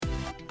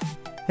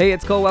Hey,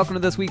 it's Cole. Welcome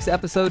to this week's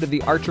episode of the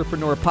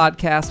Artrepreneur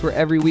Podcast, where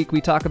every week we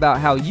talk about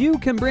how you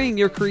can bring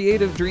your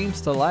creative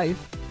dreams to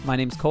life. My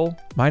name's Cole.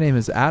 My name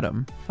is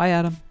Adam. Hi,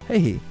 Adam.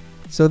 Hey.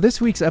 So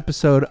this week's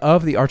episode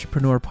of the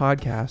Artrepreneur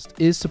Podcast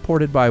is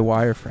supported by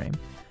Wireframe.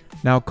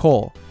 Now,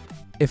 Cole,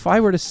 if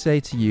I were to say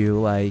to you,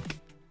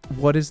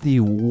 what is the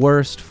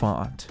worst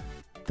font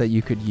that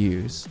you could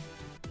use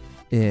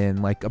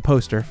in, a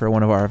poster for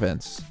one of our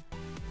events?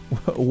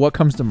 What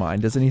comes to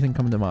mind? Does anything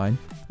come to mind?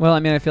 Well,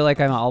 I feel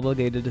like I'm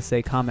obligated to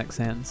say Comic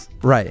Sans.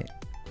 Right.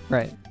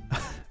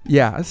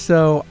 Yeah,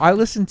 so I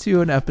listened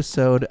to an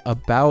episode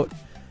about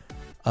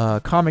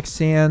Comic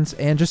Sans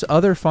and just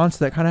other fonts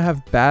that kind of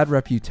have bad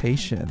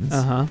reputations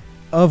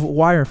of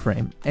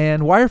Wireframe.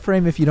 And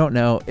Wireframe, if you don't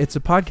know, it's a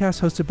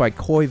podcast hosted by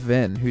Khoi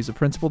Vinh, who's a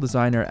principal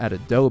designer at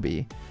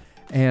Adobe.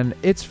 And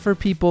it's for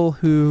people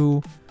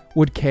who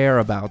would care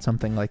about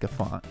something like a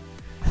font.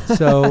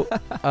 So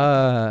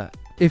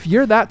if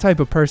you're that type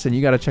of person,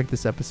 you got to check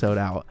this episode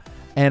out.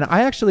 And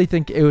I actually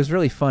think it was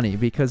really funny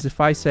because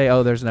if I say,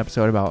 oh, there's an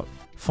episode about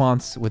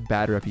fonts with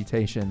bad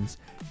reputations,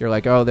 you're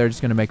like, oh, they're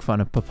just going to make fun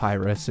of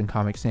Papyrus and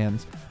Comic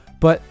Sans.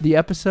 But the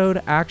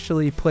episode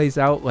actually plays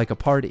out like a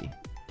party.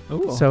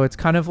 Ooh. So it's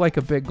kind of like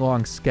a big,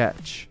 long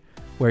sketch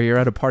where you're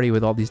at a party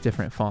with all these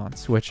different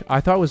fonts, which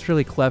I thought was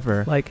really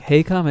clever. Like,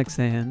 hey, Comic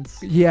Sans.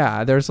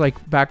 Yeah, there's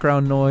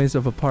background noise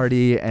of a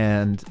party,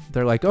 and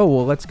they're like, oh,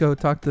 well, let's go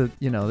talk to,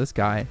 this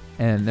guy.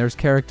 And there's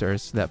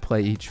characters that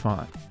play each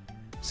font.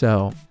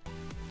 So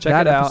check it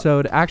out. That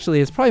episode actually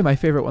is probably my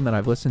favorite one that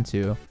I've listened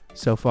to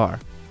so far.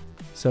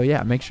 So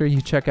yeah, make sure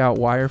you check out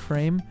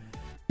Wireframe.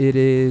 It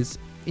is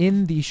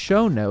in the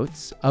show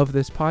notes of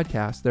this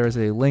podcast. There is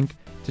a link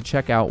to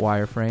check out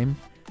Wireframe.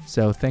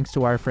 So thanks to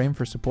Wireframe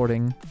for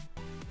supporting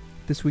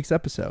this week's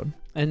episode.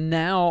 And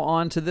now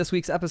on to this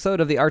week's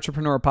episode of the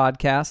Artrepreneur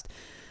Podcast.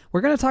 We're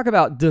going to talk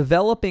about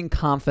developing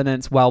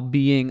confidence while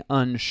being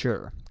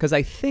unsure, because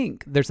I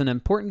think there's an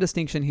important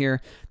distinction here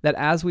that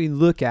as we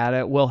look at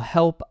it will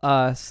help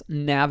us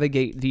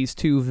navigate these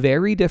two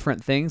very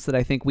different things that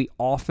I think we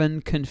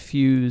often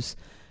confuse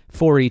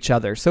for each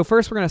other. So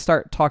first, we're going to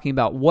start talking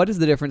about what is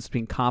the difference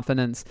between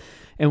confidence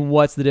and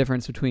what's the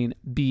difference between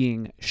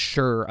being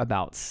sure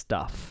about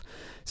stuff.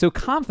 So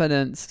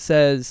confidence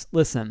says,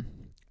 listen,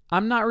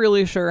 I'm not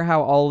really sure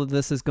how all of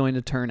this is going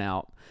to turn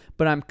out,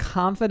 but I'm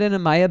confident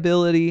in my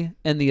ability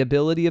and the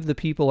ability of the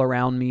people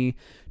around me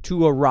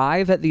to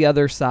arrive at the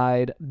other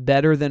side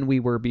better than we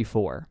were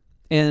before.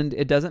 And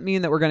it doesn't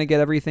mean that we're going to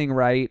get everything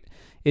right.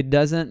 It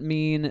doesn't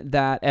mean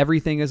that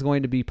everything is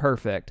going to be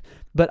perfect.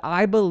 But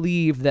I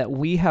believe that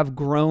we have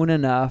grown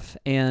enough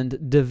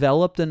and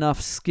developed enough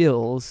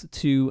skills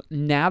to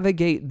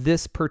navigate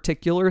this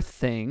particular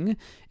thing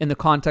in the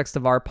context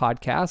of our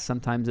podcast.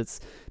 Sometimes it's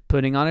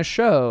putting on a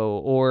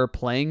show or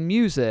playing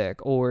music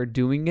or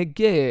doing a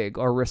gig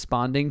or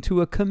responding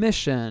to a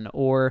commission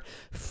or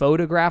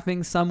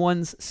photographing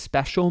someone's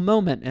special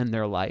moment in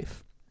their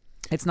life.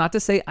 It's not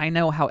to say I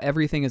know how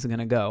everything is going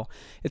to go.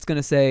 It's going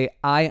to say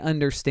I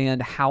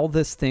understand how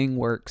this thing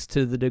works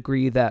to the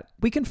degree that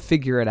we can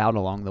figure it out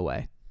along the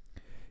way.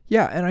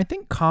 Yeah, and I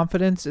think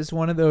confidence is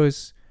one of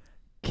those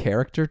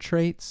character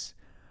traits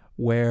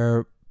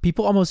where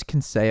people almost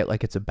can say it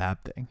like it's a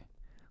bad thing.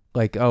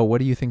 Like, oh, what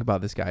do you think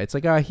about this guy? It's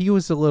like, he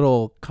was a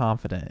little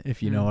confident,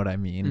 if you know what I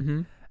mean.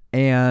 Mm-hmm.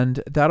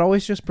 And that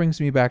always just brings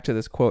me back to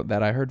this quote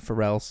that I heard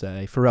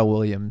Pharrell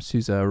Williams,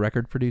 who's a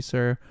record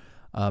producer,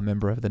 a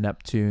member of the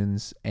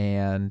Neptunes,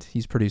 and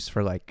he's produced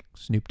for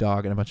Snoop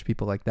Dogg and a bunch of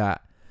people like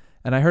that.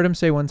 And I heard him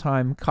say one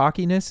time,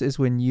 cockiness is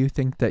when you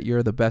think that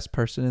you're the best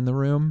person in the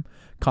room.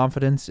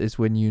 Confidence is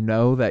when you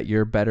know that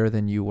you're better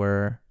than you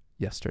were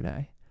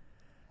yesterday.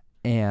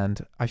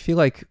 And I feel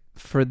like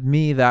for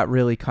me, that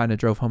really kind of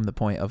drove home the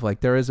point of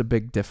there is a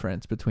big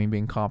difference between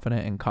being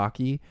confident and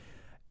cocky.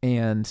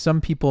 And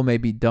some people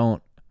maybe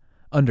don't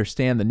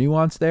understand the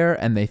nuance there,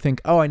 and they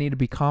think, oh, I need to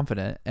be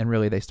confident. And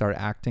really they start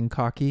acting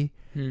cocky.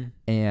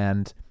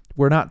 And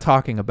we're not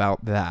talking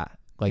about that.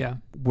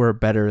 I'm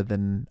better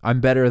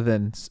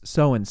than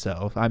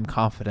so-and-so. I'm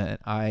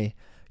confident. I,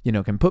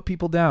 can put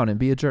people down and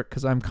be a jerk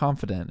because I'm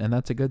confident. And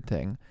that's a good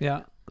thing.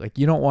 Yeah.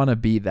 You don't want to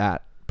be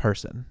that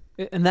person.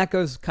 And that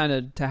goes kind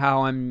of to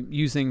how I'm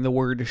using the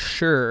word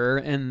sure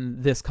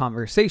in this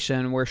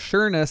conversation, where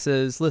sureness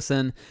is,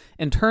 listen,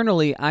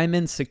 internally, I'm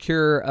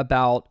insecure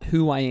about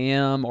who I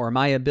am or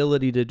my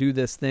ability to do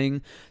this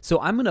thing. So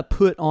I'm going to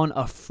put on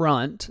a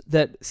front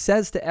that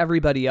says to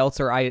everybody else,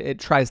 or it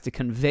tries to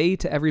convey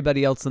to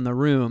everybody else in the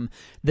room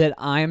that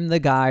I'm the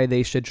guy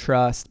they should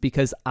trust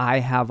because I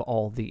have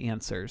all the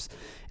answers.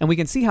 And we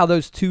can see how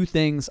those two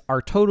things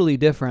are totally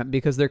different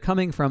because they're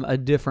coming from a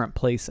different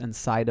place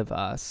inside of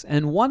us.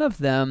 And one of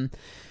them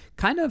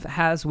kind of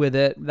has with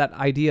it that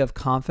idea of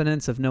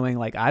confidence of knowing,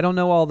 like, I don't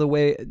know all the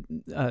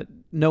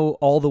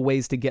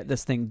ways to get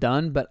this thing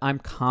done, but I'm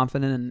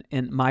confident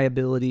in my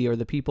ability or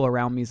the people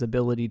around me's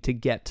ability to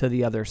get to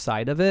the other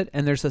side of it.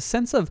 And there's a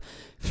sense of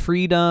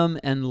freedom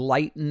and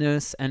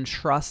lightness and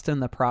trust in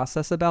the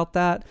process about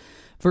that,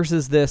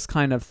 versus this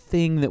kind of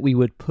thing that we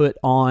would put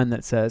on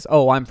that says,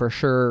 oh, I'm for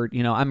sure,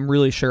 I'm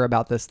really sure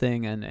about this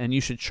thing and you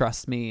should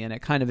trust me. And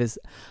it kind of is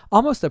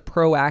almost a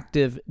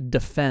proactive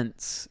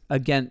defense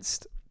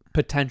against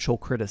potential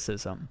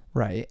criticism.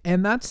 Right.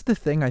 And that's the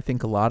thing. I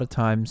think a lot of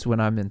times when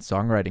I'm in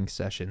songwriting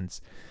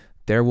sessions,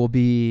 there will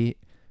be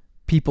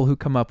people who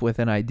come up with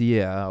an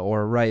idea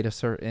or write a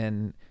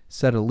certain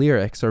set of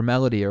lyrics or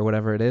melody or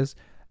whatever it is,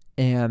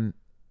 and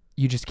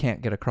you just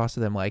can't get across to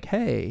them like,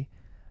 hey,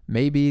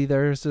 maybe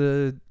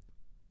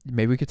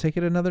we could take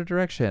it another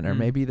direction, or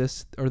maybe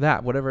this or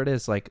that, whatever it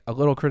is, like a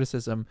little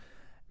criticism.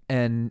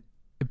 And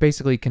it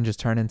basically can just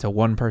turn into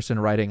one person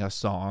writing a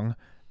song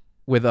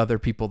with other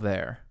people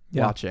there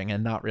watching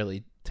and not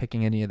really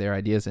taking any of their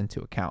ideas into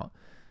account.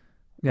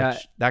 Yeah,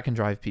 that can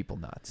drive people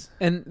nuts.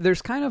 And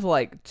there's kind of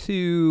like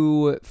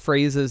two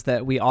phrases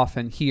that we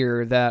often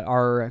hear that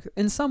are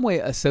in some way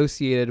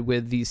associated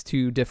with these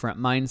two different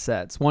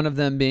mindsets. One of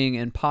them being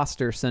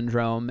imposter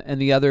syndrome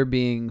and the other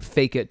being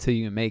fake it till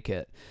you make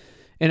it.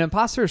 And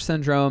imposter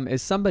syndrome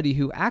is somebody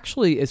who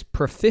actually is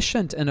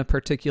proficient in a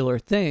particular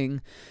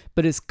thing,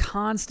 but is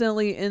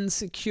constantly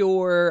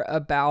insecure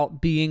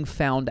about being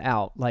found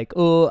out. Like,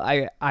 oh,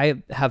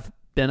 I have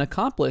been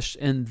accomplished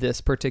in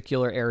this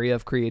particular area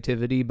of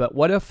creativity, but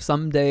what if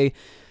someday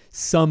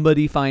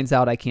somebody finds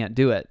out I can't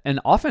do it?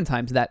 And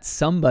oftentimes that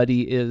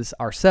somebody is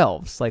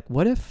ourselves. Like,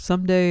 what if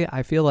someday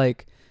I feel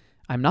like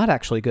I'm not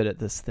actually good at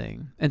this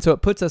thing? And so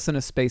it puts us in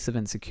a space of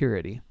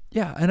insecurity.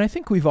 Yeah, and I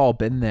think we've all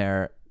been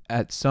there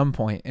at some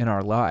point in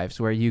our lives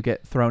where you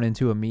get thrown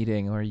into a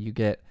meeting or you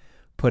get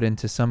put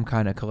into some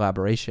kind of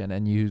collaboration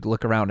and you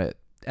look around at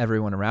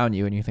everyone around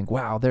you and you think,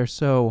 wow, they're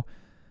so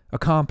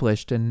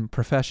accomplished and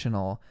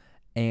professional.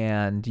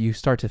 And you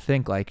start to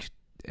think like,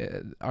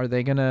 are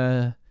they going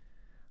to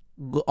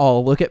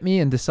all look at me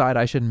and decide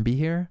I shouldn't be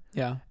here?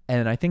 Yeah.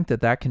 And I think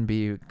that can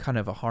be kind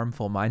of a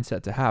harmful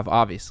mindset to have,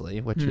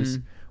 obviously, which is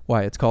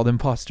why it's called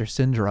imposter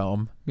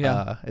syndrome.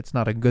 Yeah. It's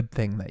not a good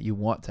thing that you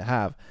want to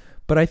have.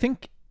 But I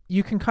think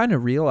you can kind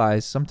of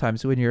realize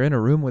sometimes when you're in a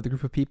room with a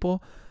group of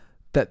people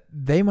that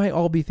they might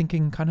all be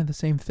thinking kind of the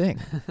same thing.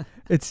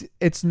 It's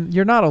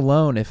you're not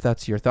alone if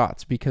that's your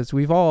thoughts, because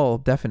we've all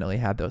definitely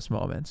had those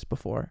moments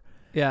before.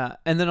 Yeah.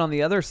 And then on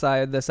the other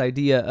side, this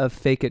idea of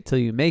fake it till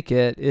you make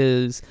it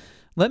is,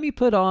 let me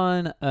put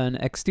on an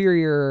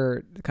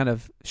exterior kind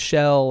of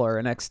shell or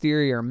an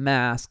exterior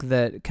mask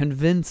that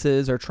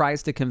convinces or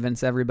tries to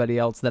convince everybody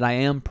else that I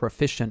am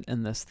proficient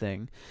in this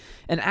thing.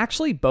 And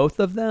actually, both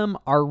of them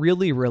are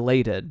really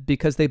related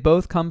because they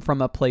both come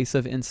from a place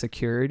of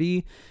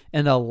insecurity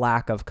and a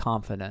lack of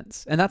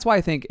confidence. And that's why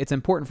I think it's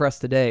important for us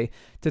today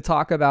to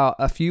talk about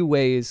a few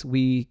ways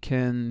we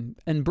can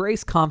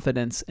embrace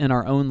confidence in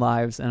our own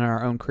lives and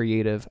our own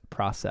creative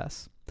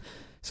process.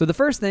 So the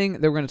first thing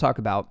that we're going to talk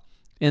about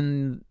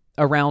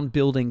around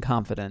building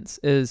confidence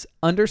is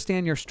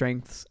understand your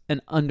strengths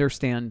and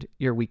understand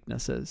your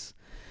weaknesses.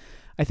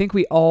 I think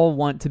we all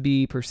want to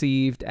be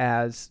perceived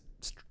as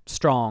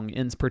strong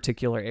in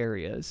particular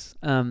areas.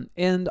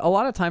 And a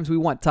lot of times we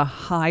want to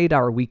hide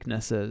our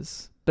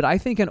weaknesses. But I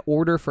think in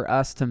order for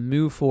us to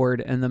move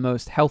forward in the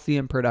most healthy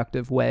and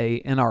productive way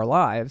in our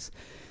lives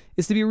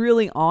is to be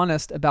really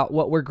honest about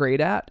what we're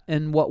great at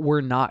and what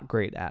we're not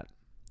great at.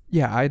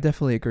 Yeah, I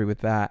definitely agree with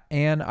that.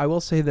 And I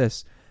will say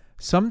this.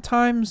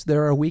 Sometimes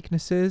there are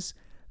weaknesses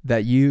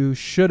that you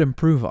should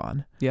improve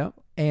on. Yeah.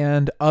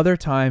 And other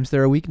times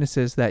there are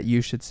weaknesses that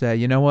you should say,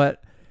 you know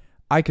what?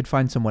 I could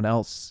find someone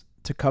else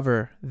to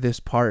cover this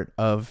part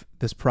of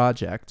this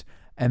project,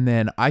 and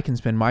then I can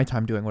spend my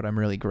time doing what I'm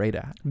really great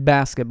at.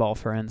 Basketball,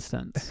 for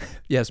instance.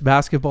 Yes,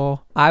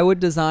 basketball. I would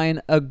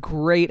design a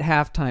great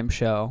halftime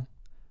show,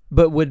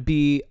 but would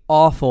be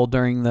awful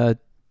during the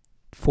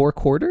 4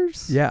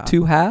 quarters? Yeah.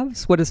 2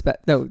 halves? What is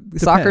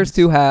soccer's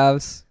 2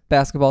 halves.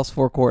 Basketball's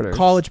 4 quarters.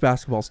 College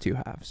basketball's 2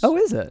 halves. Oh,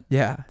 is it?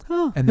 Yeah.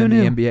 Oh, and then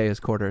the NBA is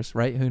quarters,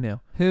 right? Who knew?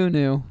 Who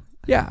knew?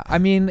 Yeah. I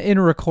mean, in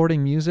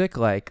recording music,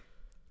 like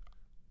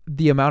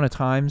the amount of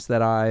times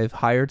that I've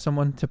hired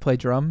someone to play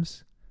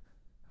drums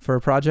for a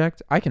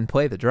project, I can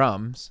play the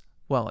drums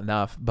well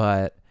enough,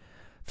 but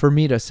for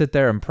me to sit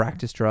there and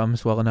practice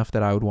drums well enough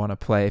that I would want to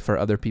play for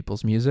other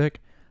people's music,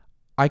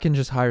 I can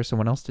just hire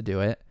someone else to do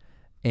it,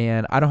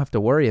 and I don't have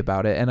to worry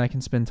about it, and I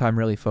can spend time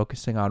really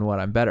focusing on what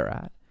I'm better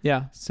at.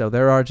 Yeah. So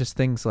there are just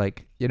things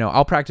like,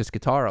 I'll practice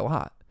guitar a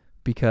lot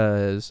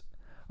because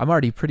I'm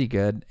already pretty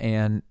good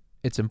and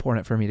it's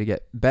important for me to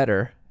get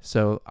better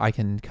so I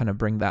can kind of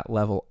bring that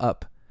level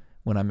up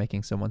when I'm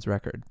making someone's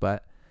record.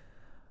 But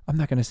I'm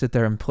not going to sit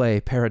there and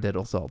play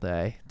paradiddles all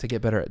day to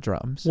get better at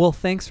drums. Well,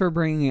 thanks for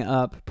bringing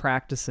up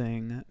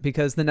practicing,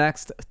 because the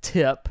next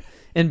tip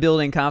in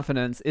building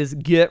confidence is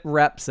get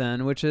reps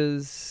in, which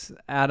is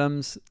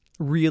Adam's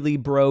really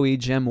bro-y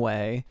gym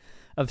way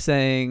of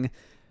saying,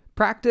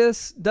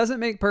 Practice doesn't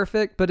make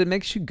perfect, but it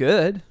makes you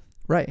good.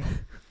 Right.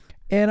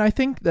 And I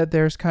think that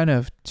there's kind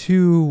of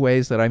two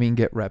ways that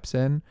get reps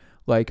in.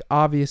 Like,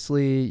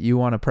 obviously, you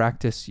want to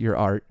practice your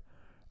art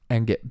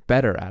and get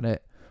better at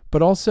it.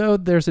 But also,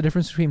 there's a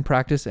difference between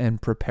practice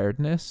and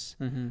preparedness,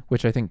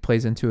 which I think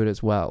plays into it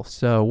as well.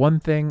 So one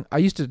thing, I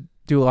used to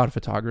do a lot of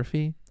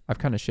photography. I've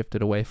kind of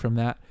shifted away from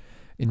that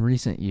in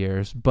recent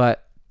years.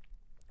 But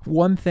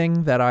one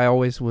thing that I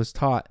always was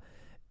taught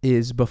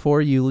is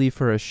before you leave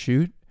for a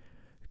shoot,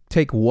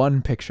 take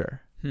one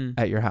picture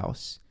at your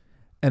house.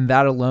 And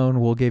that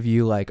alone will give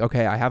you like,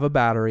 okay, I have a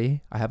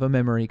battery, I have a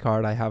memory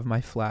card, I have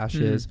my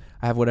flashes,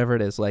 I have whatever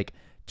it is. Like,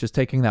 just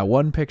taking that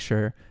one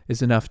picture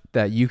is enough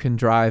that you can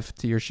drive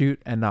to your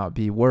shoot and not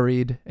be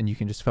worried. And you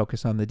can just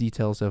focus on the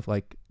details of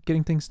like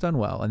getting things done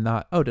well and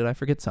not, oh, did I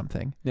forget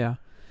something? Yeah.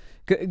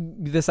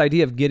 This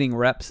idea of getting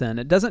reps in,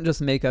 it doesn't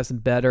just make us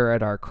better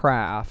at our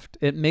craft.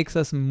 It makes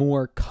us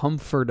more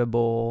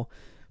comfortable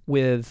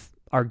with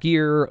our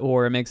gear,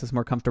 or it makes us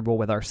more comfortable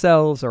with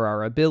ourselves or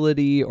our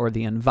ability or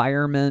the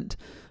environment.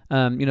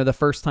 The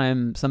first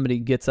time somebody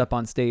gets up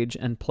on stage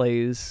and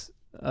plays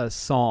a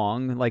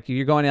song, like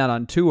you're going out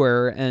on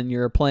tour and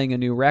you're playing a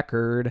new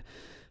record,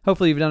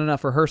 hopefully you've done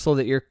enough rehearsal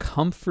that you're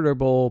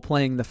comfortable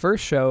playing the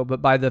first show,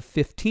 but by the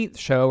 15th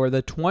show or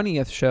the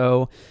 20th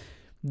show,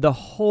 the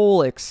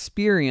whole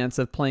experience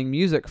of playing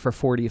music for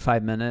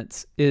 45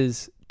 minutes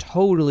is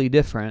totally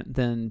different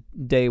than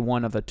day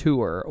one of a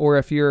tour. Or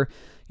if you're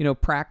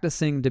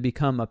practicing to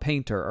become a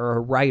painter or a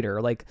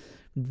writer, like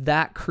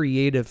that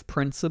creative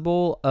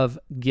principle of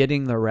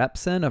getting the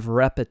reps in, of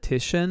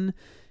repetition,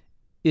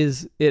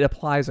 it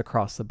applies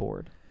across the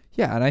board.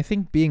 Yeah, and I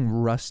think being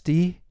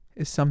rusty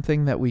is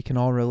something that we can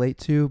all relate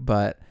to,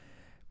 but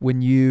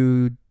when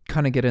you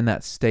kind of get in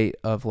that state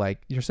of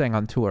like, you're saying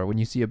on tour, when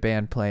you see a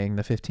band playing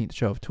the 15th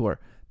show of tour,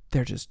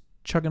 they're just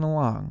chugging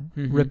along,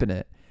 ripping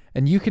it.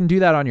 And you can do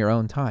that on your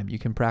own time. You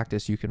can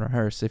practice, you can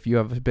rehearse. If you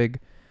have a big,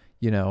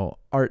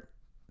 art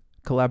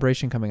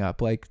collaboration coming up,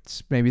 like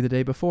maybe the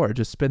day before,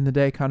 just spend the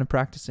day kind of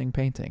practicing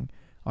painting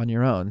on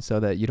your own so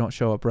that you don't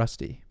show up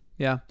rusty.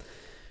 Yeah.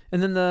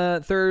 And then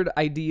the third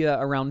idea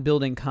around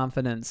building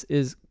confidence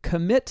is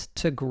commit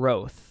to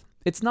growth.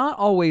 It's not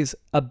always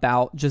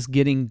about just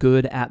getting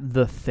good at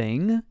the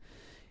thing.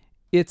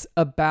 It's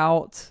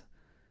about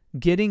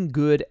getting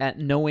good at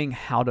knowing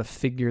how to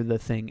figure the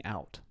thing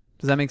out.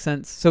 Does that make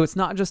sense? So it's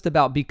not just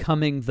about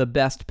becoming the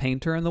best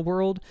painter in the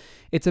world.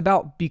 It's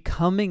about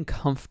becoming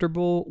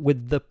comfortable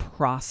with the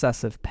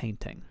process of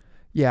painting.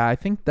 Yeah, I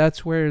think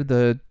that's where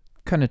the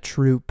kind of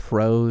true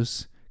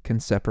pros can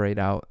separate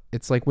out.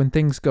 It's like when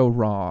things go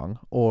wrong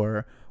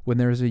or when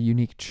there's a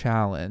unique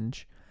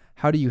challenge,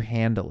 how do you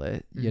handle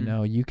it?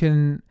 You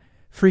can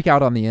freak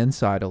out on the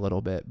inside a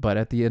little bit, but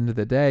at the end of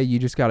the day, you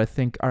just got to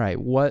think, all right,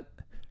 what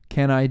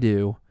can I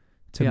do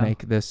to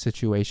make this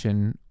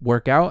situation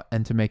work out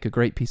and to make a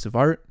great piece of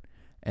art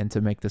and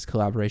to make this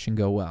collaboration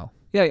go well?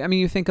 Yeah, I mean,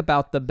 you think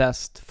about the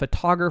best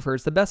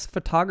photographers. The best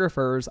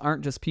photographers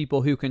aren't just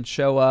people who can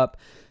show up,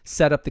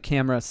 set up the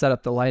camera, set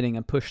up the lighting,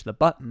 and push the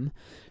button.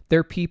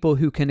 They're people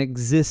who can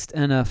exist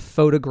in a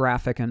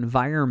photographic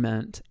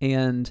environment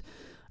and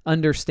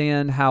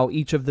understand how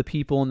each of the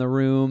people in the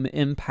room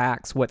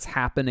impacts what's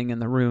happening in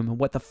the room and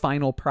what the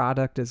final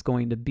product is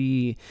going to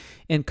be.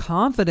 And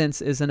confidence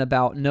isn't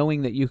about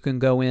knowing that you can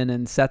go in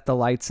and set the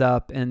lights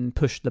up and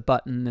push the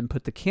button and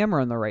put the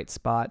camera in the right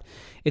spot.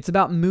 It's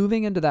about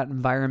moving into that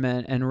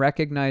environment and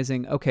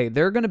recognizing, okay,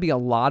 there are going to be a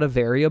lot of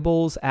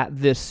variables at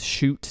this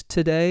shoot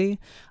today.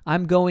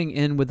 I'm going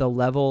in with a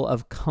level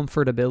of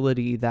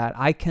comfortability that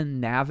I can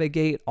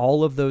navigate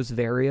all of those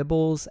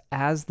variables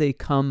as they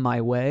come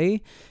my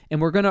way. And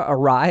we're going to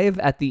arrive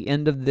at the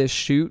end of this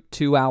shoot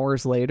 2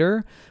 hours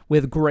later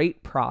with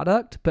great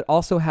product, but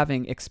also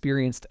having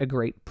experienced a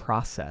great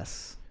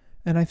process.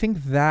 And I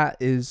think that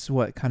is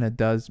what kind of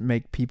does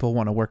make people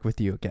want to work with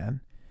you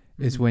again,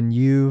 is when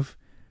you've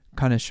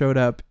kind of showed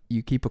up,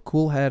 you keep a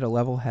cool head, a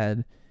level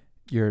head,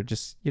 you're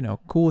just,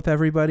 cool with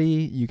everybody,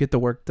 you get the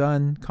work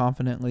done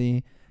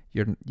confidently,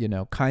 you're,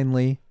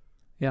 kindly.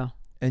 Yeah.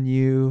 And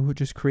you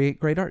just create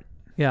great art.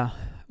 Yeah.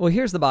 Well,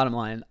 here's the bottom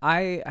line.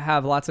 I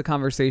have lots of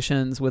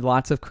conversations with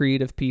lots of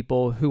creative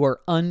people who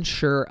are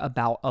unsure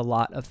about a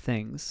lot of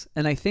things.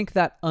 And I think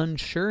that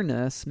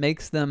unsureness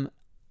makes them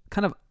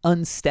kind of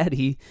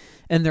unsteady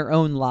in their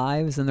own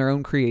lives and their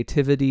own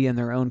creativity and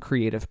their own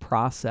creative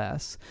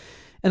process.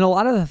 And a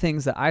lot of the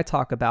things that I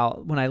talk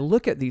about when I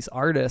look at these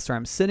artists, or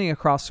I'm sitting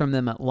across from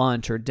them at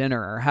lunch or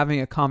dinner or having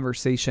a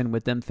conversation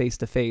with them face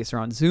to face or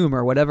on Zoom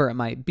or whatever it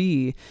might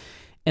be,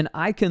 and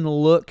I can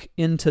look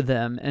into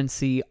them and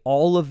see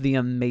all of the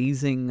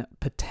amazing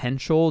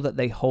potential that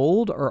they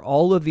hold, or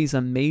all of these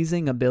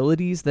amazing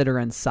abilities that are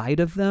inside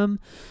of them,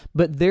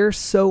 but they're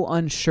so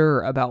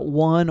unsure about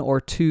one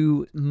or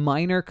two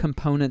minor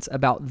components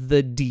about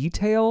the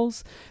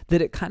details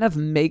that it kind of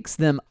makes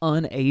them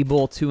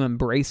unable to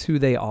embrace who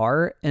they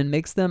are and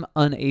makes them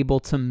unable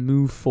to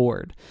move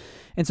forward.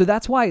 And so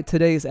that's why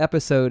today's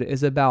episode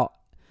is about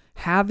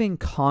having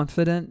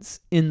confidence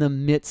in the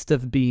midst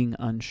of being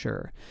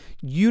unsure.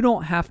 You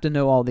don't have to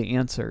know all the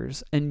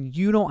answers, and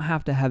you don't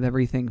have to have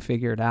everything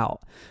figured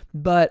out.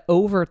 But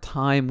over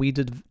time, we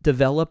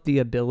develop the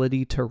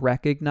ability to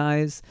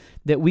recognize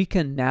that we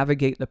can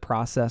navigate the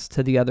process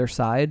to the other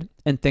side,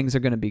 and things are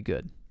going to be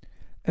good.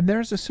 And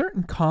there's a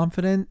certain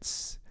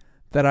confidence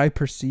that I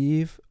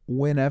perceive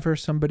whenever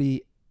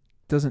somebody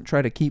doesn't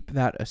try to keep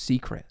that a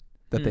secret,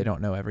 that they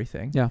don't know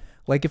everything. Yeah.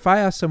 Like if I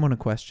ask someone a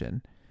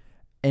question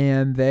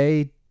and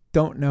they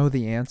don't know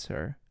the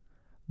answer,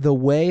 the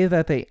way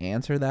that they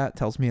answer that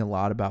tells me a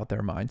lot about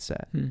their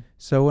mindset.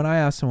 So when I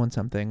ask someone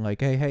something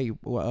like, hey,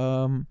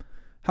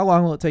 how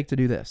long will it take to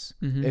do this?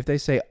 If they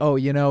say, oh,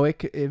 it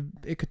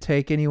could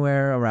take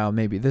anywhere around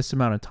maybe this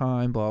amount of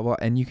time, blah, blah,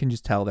 and you can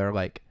just tell they're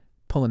like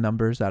pulling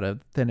numbers out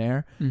of thin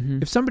air.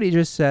 If somebody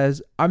just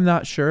says, I'm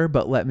not sure,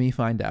 but let me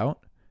find out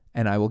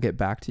and I will get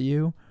back to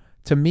you,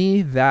 to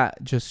me,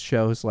 that just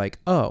shows like,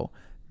 oh,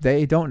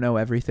 they don't know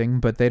everything,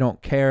 but they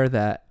don't care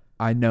that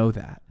I know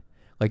that.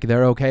 Like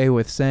they're okay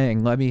with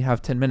saying, let me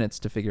have 10 minutes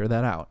to figure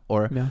that out.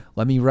 Or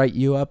let me write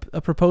you up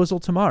a proposal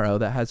tomorrow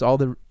that has all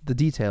the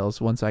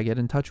details once I get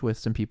in touch with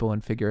some people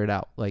and figure it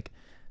out. Like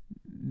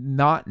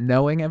not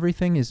knowing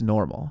everything is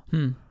normal.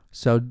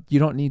 So you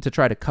don't need to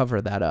try to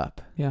cover that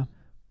up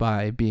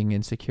by being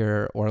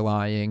insecure or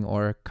lying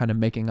or kind of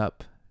making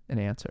up an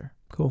answer.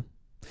 Cool.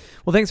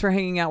 Well, thanks for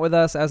hanging out with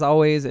us. As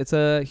always, it's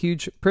a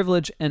huge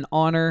privilege and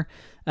honor.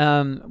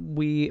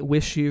 We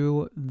wish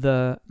you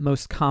the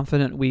most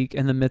confident week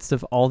in the midst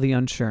of all the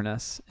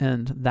unsureness,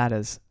 and that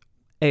is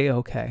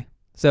A-okay.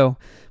 So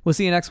we'll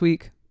see you next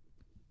week.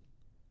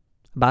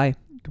 Bye.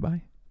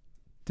 Goodbye.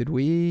 Did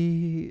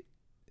we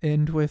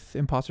end with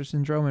imposter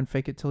syndrome and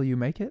fake it till you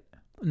make it?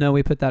 No,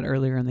 we put that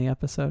earlier in the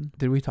episode.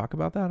 Did we talk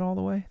about that all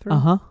the way through?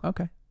 Uh-huh.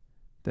 Okay.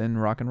 Then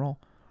rock and roll.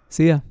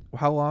 See ya.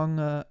 How long?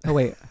 Oh,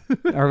 wait.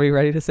 Are we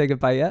ready to say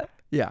goodbye yet?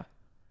 Yeah.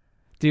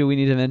 Do we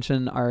need to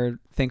mention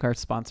thank our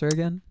sponsor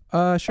again?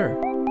 Sure.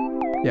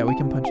 Yeah, we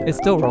can punch it. It's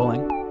still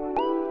rolling.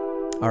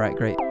 All right,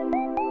 great.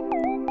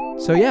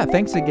 So yeah,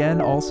 thanks again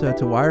also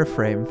to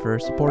Wireframe for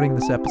supporting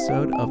this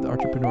episode of the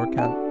Entrepreneur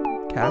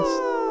Cast.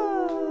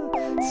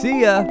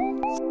 See ya.